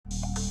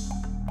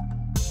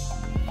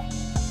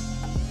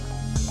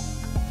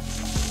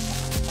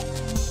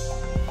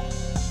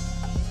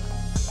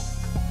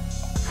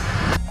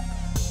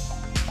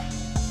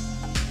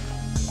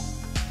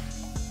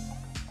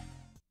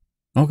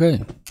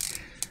Okay,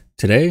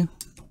 today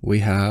we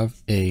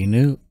have a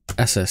new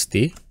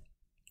SSD.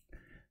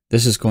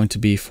 This is going to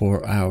be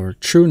for our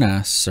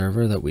TrueNas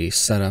server that we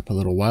set up a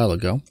little while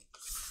ago.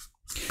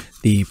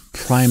 The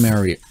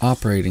primary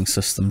operating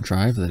system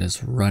drive that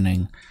is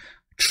running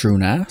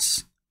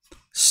TrueNas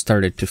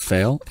started to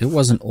fail. It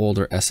was an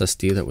older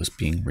SSD that was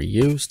being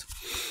reused,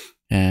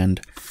 and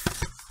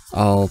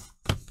I'll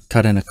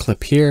cut in a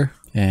clip here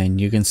and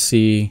you can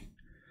see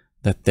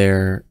that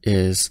there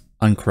is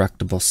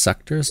uncorrectable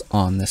sectors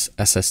on this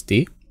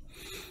SSD.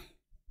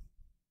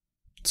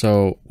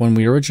 So when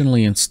we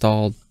originally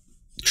installed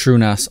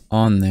TrueNas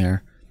on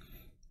there,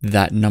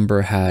 that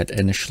number had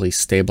initially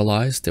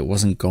stabilized. It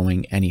wasn't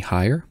going any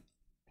higher.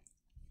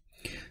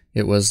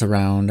 It was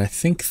around, I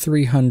think,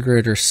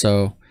 300 or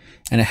so,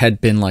 and it had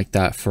been like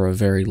that for a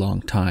very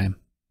long time.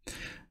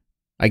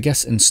 I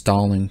guess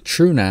installing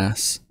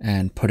TrueNas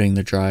and putting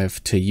the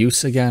drive to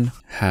use again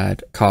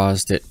had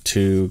caused it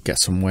to get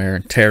some wear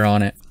and tear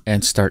on it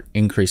and start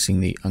increasing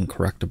the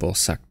uncorrectable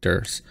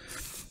sectors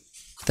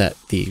that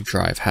the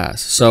drive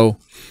has. So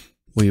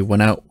we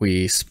went out,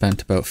 we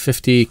spent about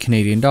 50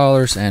 Canadian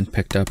dollars and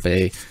picked up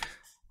a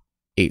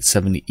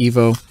 870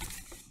 Evo.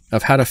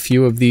 I've had a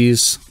few of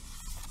these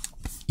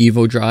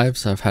Evo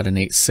drives. I've had an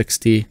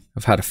 860,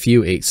 I've had a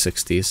few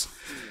 860s,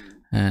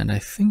 and I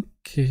think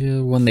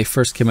when they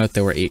first came out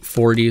they were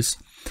 840s.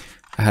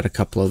 I had a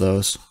couple of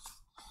those.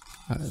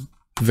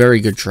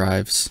 Very good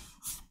drives,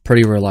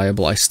 pretty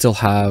reliable. I still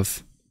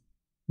have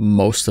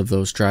most of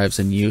those drives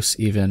in use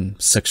even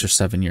 6 or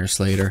 7 years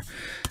later,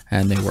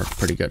 and they work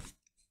pretty good.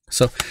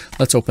 So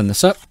let's open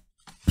this up.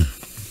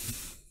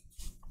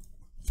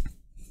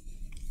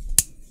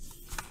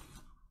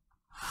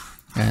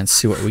 And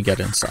see what we get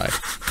inside.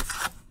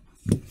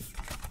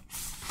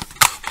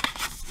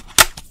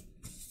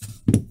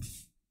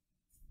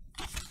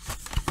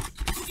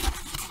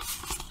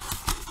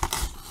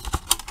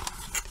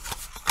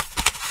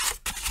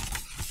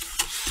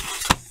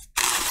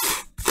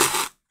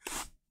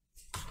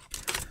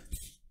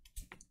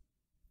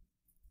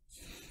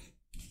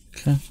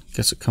 Okay,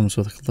 guess it comes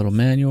with a little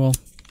manual.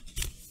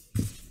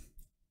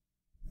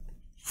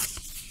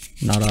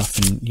 Not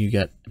often you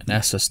get an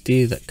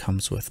SSD that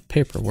comes with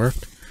paperwork.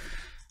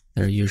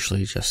 They're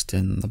usually just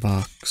in the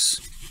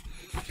box.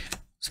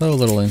 So a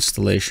little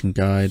installation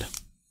guide.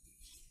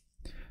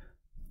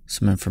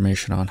 Some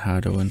information on how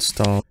to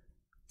install.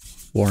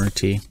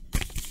 Warranty.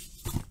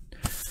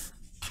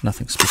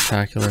 Nothing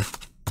spectacular.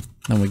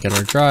 Then we get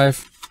our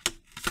drive.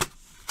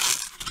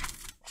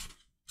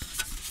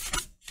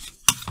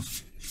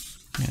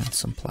 And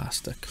some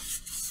plastic.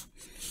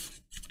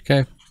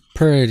 Okay,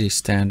 pretty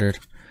standard.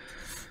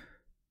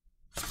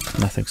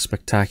 Nothing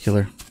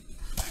spectacular.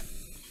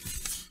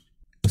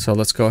 So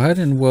let's go ahead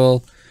and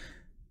we'll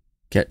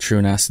get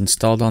TrueNas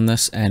installed on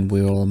this, and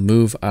we'll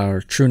move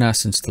our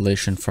TrueNas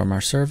installation from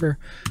our server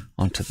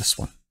onto this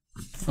one.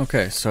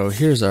 Okay, so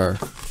here's our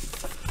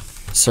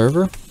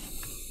server,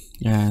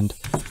 and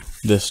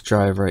this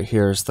drive right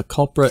here is the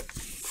culprit.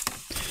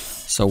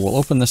 So we'll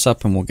open this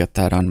up and we'll get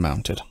that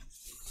unmounted.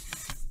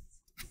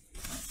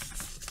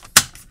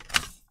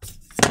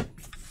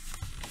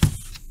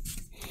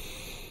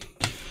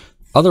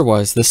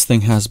 Otherwise, this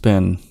thing has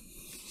been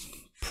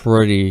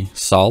pretty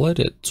solid.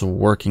 It's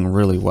working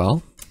really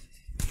well.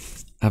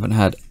 I haven't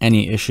had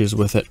any issues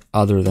with it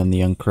other than the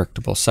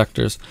uncorrectable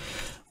sectors,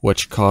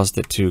 which caused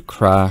it to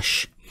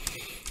crash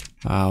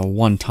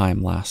one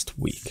time last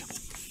week.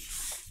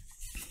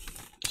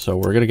 So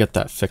we're going to get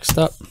that fixed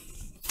up.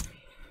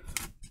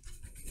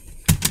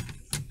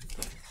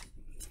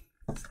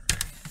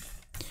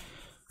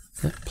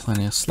 Got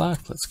plenty of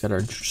slack. Let's get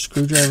our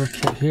screwdriver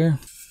kit here.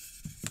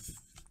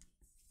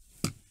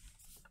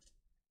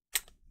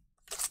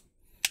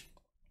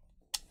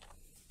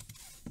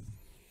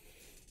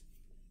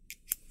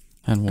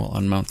 And we'll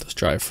unmount this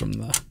drive from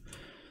the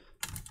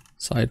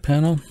side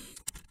panel.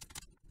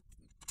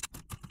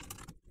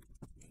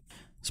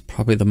 It's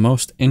probably the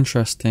most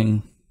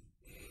interesting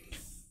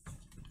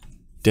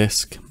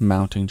disc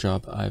mounting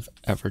job I've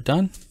ever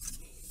done.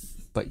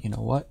 But you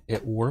know what?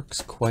 It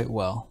works quite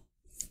well.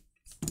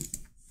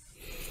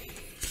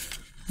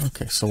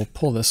 Okay, so we'll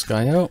pull this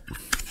guy out.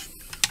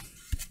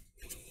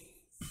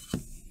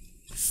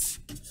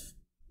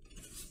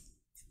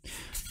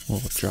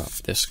 We'll drop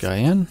this guy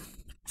in.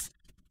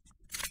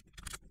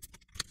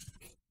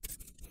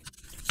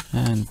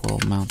 And we'll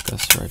mount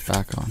this right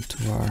back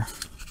onto our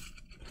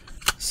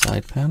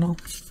side panel.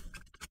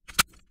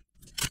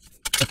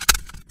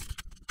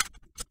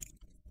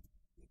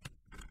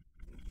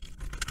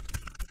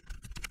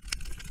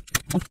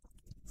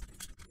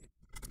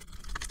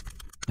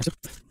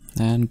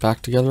 And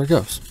back together it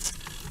goes.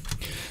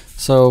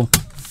 So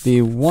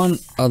the one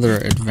other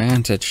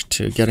advantage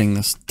to getting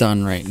this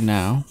done right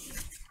now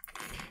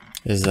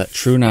is that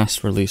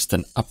TrueNas released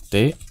an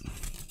update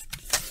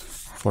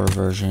for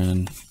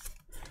version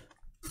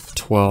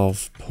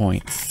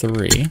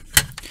 12.3.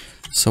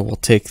 So we'll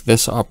take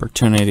this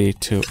opportunity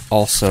to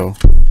also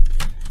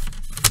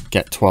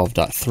get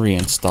 12.3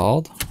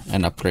 installed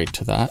and upgrade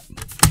to that.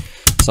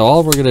 So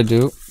all we're going to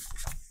do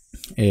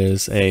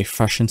is a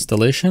fresh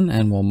installation,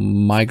 and we'll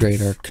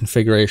migrate our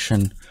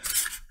configuration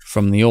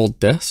from the old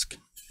disk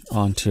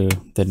onto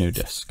the new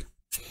disk.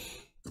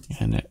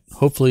 And it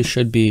hopefully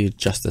should be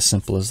just as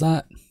simple as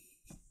that.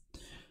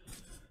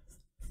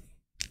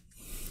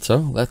 So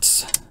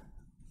let's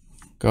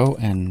go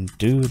and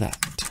do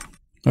that.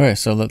 Okay,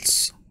 so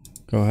let's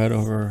go ahead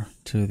over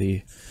to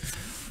the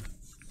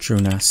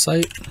TrueNas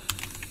site.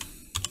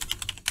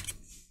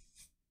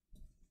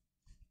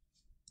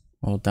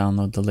 We'll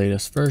download the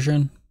latest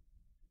version.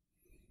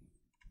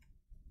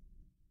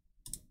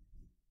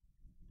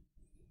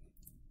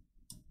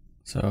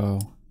 So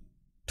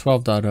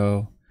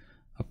 12.0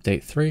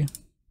 update 3.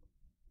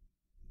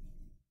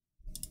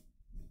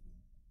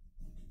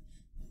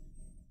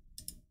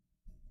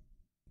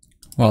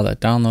 While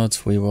that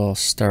downloads, we will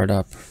start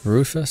up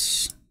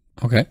Rufus.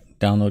 Okay,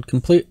 download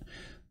complete.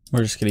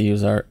 We're just going to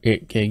use our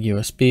 8 gig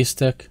USB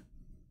stick.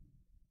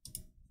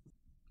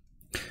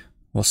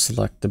 We'll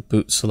select the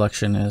boot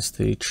selection as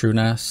the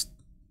TrueNas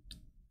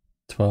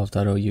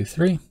 12.0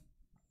 U3.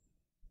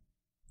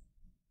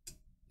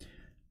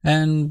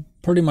 And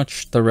pretty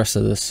much the rest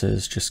of this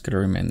is just going to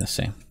remain the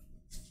same.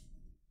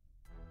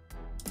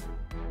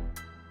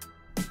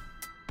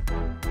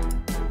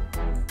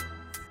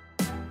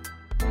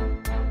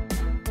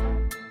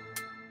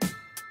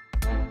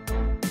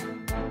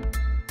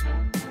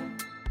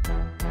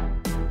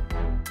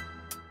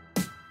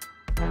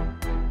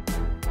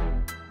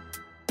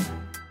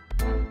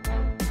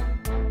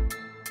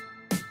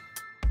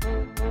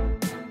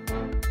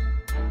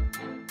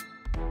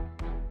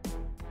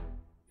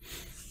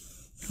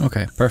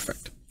 Okay,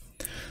 perfect.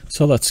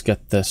 So let's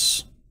get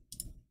this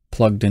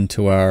plugged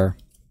into our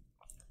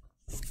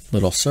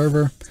little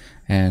server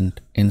and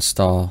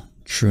install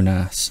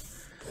TrueNas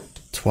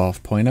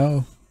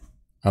 12.0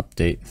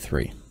 update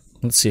 3.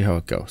 Let's see how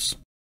it goes.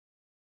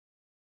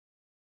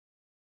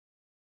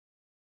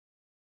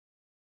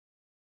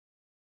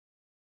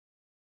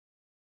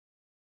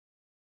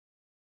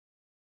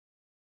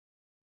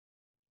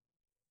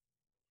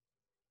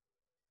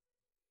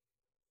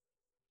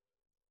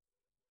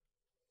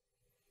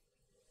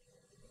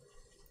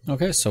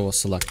 Okay, so we'll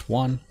select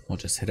one. We'll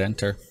just hit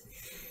enter.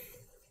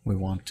 We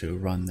want to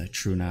run the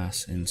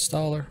TrueNas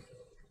installer.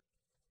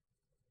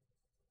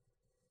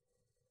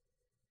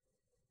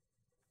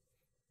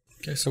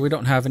 Okay, so we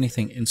don't have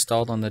anything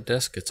installed on the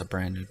disk. It's a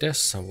brand new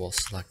disk, so we'll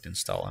select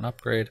install and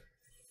upgrade.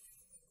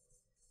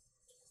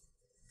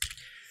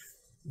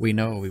 We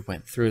know we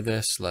went through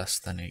this, less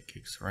than 8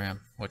 gigs of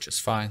RAM, which is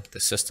fine. The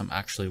system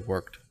actually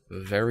worked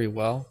very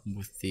well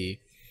with the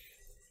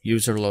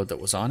user load that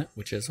was on it,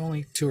 which is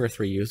only 2 or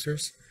 3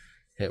 users.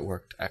 It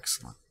worked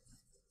excellent.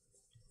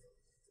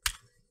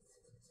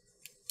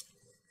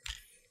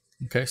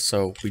 Okay,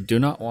 so we do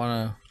not want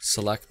to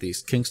select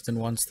these Kingston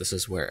ones. This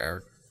is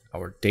where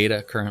our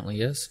data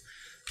currently is.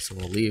 So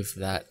we'll leave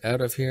that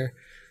out of here,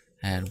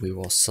 and we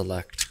will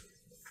select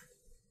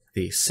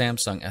the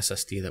Samsung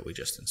SSD that we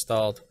just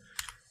installed,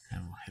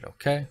 and we'll hit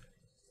OK.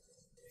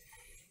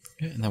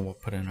 Okay, and then we'll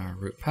put in our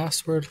root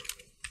password.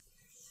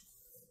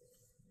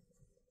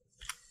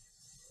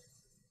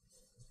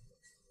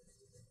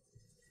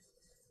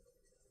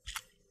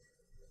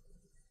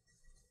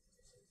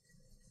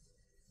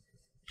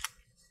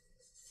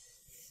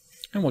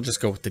 And we'll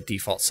just go with the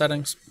default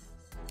settings.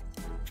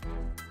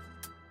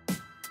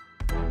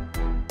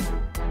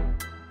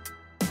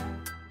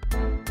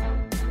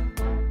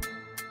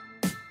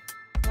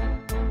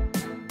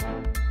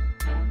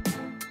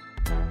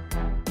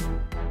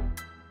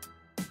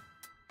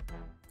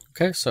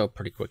 Okay, so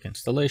pretty quick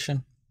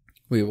installation.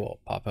 We will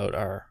pop out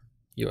our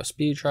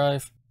USB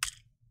drive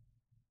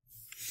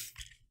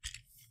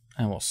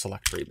and we'll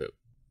select reboot.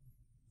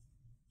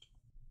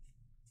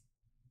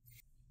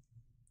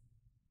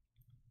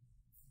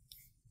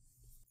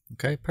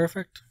 Okay,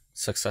 perfect.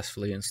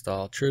 Successfully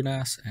install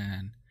TrueNas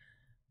and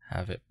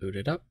have it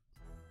booted up.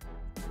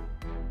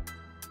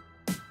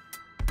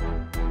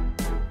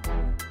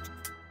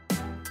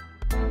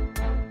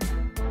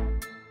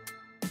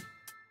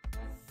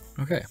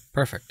 Okay,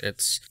 perfect.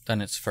 It's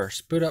done its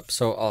first boot up,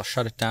 so I'll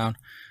shut it down.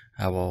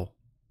 I will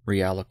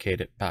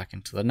reallocate it back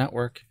into the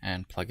network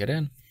and plug it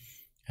in,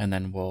 and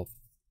then we'll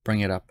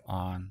bring it up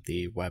on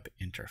the web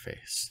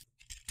interface.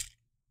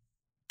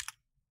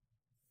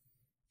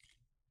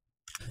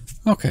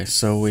 Okay,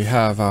 so we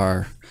have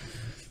our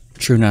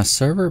TrueNas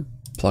server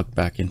plugged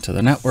back into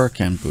the network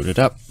and booted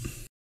up.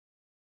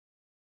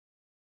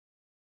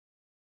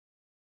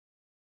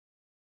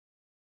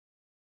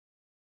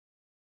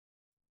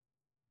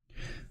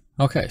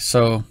 Okay,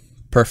 so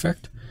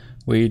perfect.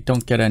 We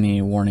don't get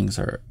any warnings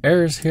or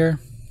errors here.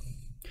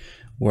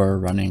 We're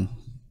running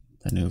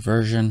the new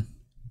version,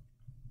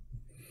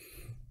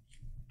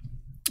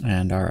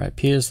 and our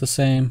IP is the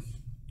same.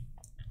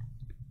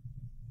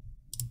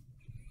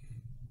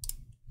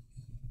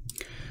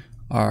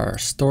 Our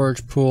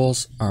storage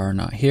pools are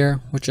not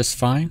here, which is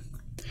fine.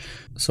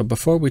 So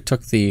before we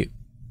took the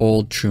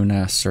old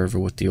TrueNas server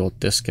with the old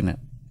disk in it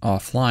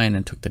offline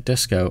and took the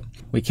disk out,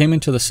 we came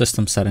into the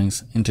system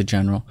settings, into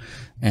general,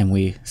 and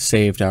we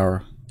saved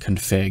our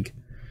config.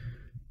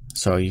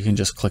 So you can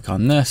just click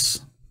on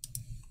this,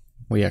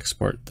 we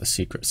export the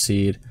secret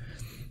seed,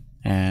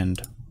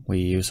 and we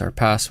use our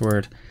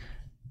password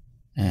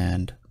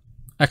and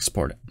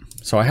export it.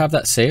 So I have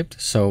that saved.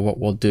 So what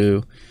we'll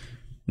do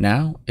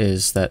now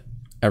is that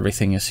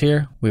everything is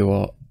here. We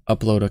will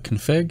upload a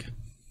config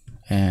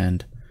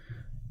and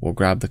we'll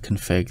grab the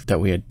config that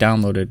we had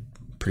downloaded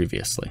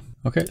previously.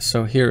 Okay,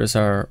 so here is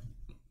our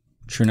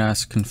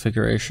TrueNas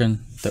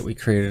configuration that we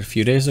created a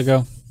few days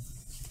ago.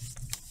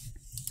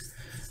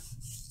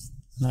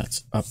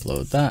 Let's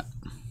upload that.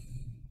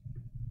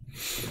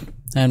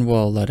 And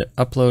we'll let it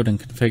upload and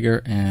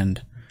configure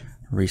and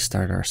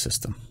restart our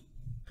system.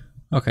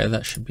 Okay,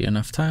 that should be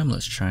enough time.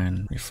 Let's try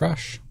and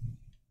refresh.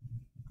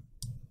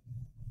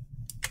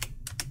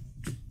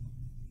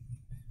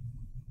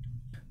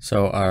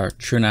 So our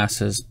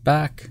TrueNas is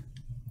back.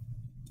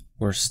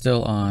 We're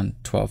still on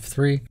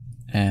 12.3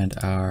 and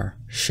our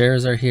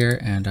shares are here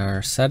and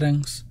our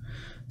settings.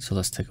 So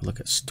let's take a look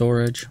at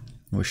storage.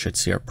 We should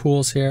see our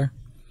pools here.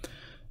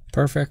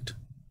 Perfect.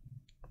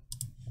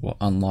 We'll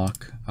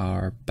unlock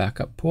our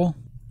backup pool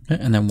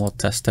and then we'll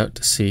test out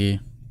to see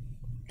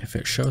if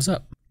it shows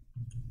up.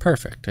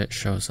 Perfect, it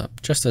shows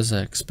up just as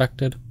I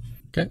expected.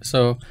 Okay,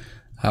 so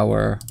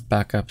our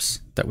backups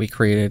that we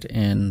created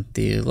in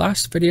the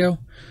last video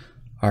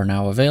are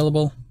now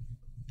available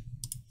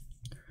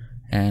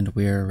and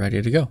we're ready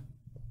to go.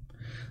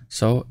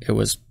 So it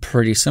was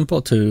pretty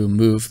simple to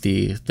move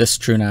this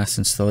TrueNas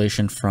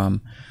installation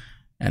from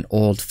an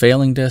old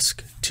failing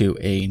disk to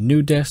a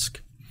new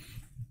disk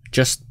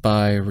just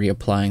by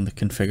reapplying the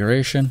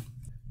configuration.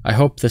 I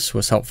hope this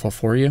was helpful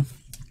for you.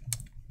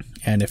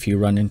 And if you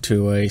run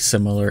into a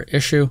similar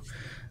issue,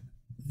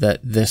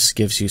 that this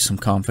gives you some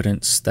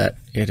confidence that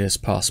it is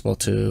possible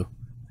to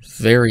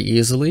very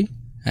easily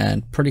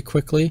and pretty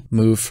quickly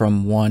move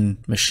from one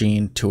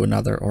machine to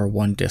another or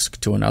one disk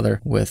to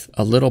another with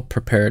a little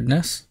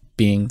preparedness,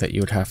 being that you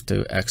would have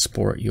to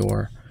export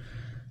your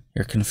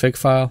config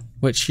file,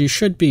 which you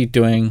should be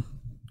doing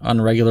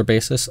on a regular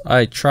basis.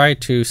 I try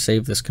to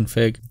save this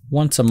config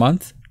once a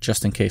month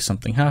just in case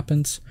something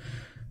happens.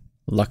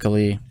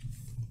 Luckily,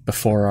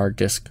 before our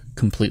disk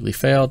completely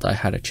failed, I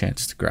had a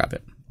chance to grab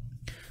it.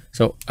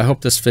 So I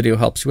hope this video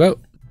helps you out,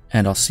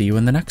 and I'll see you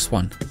in the next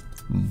one.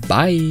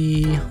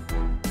 Bye!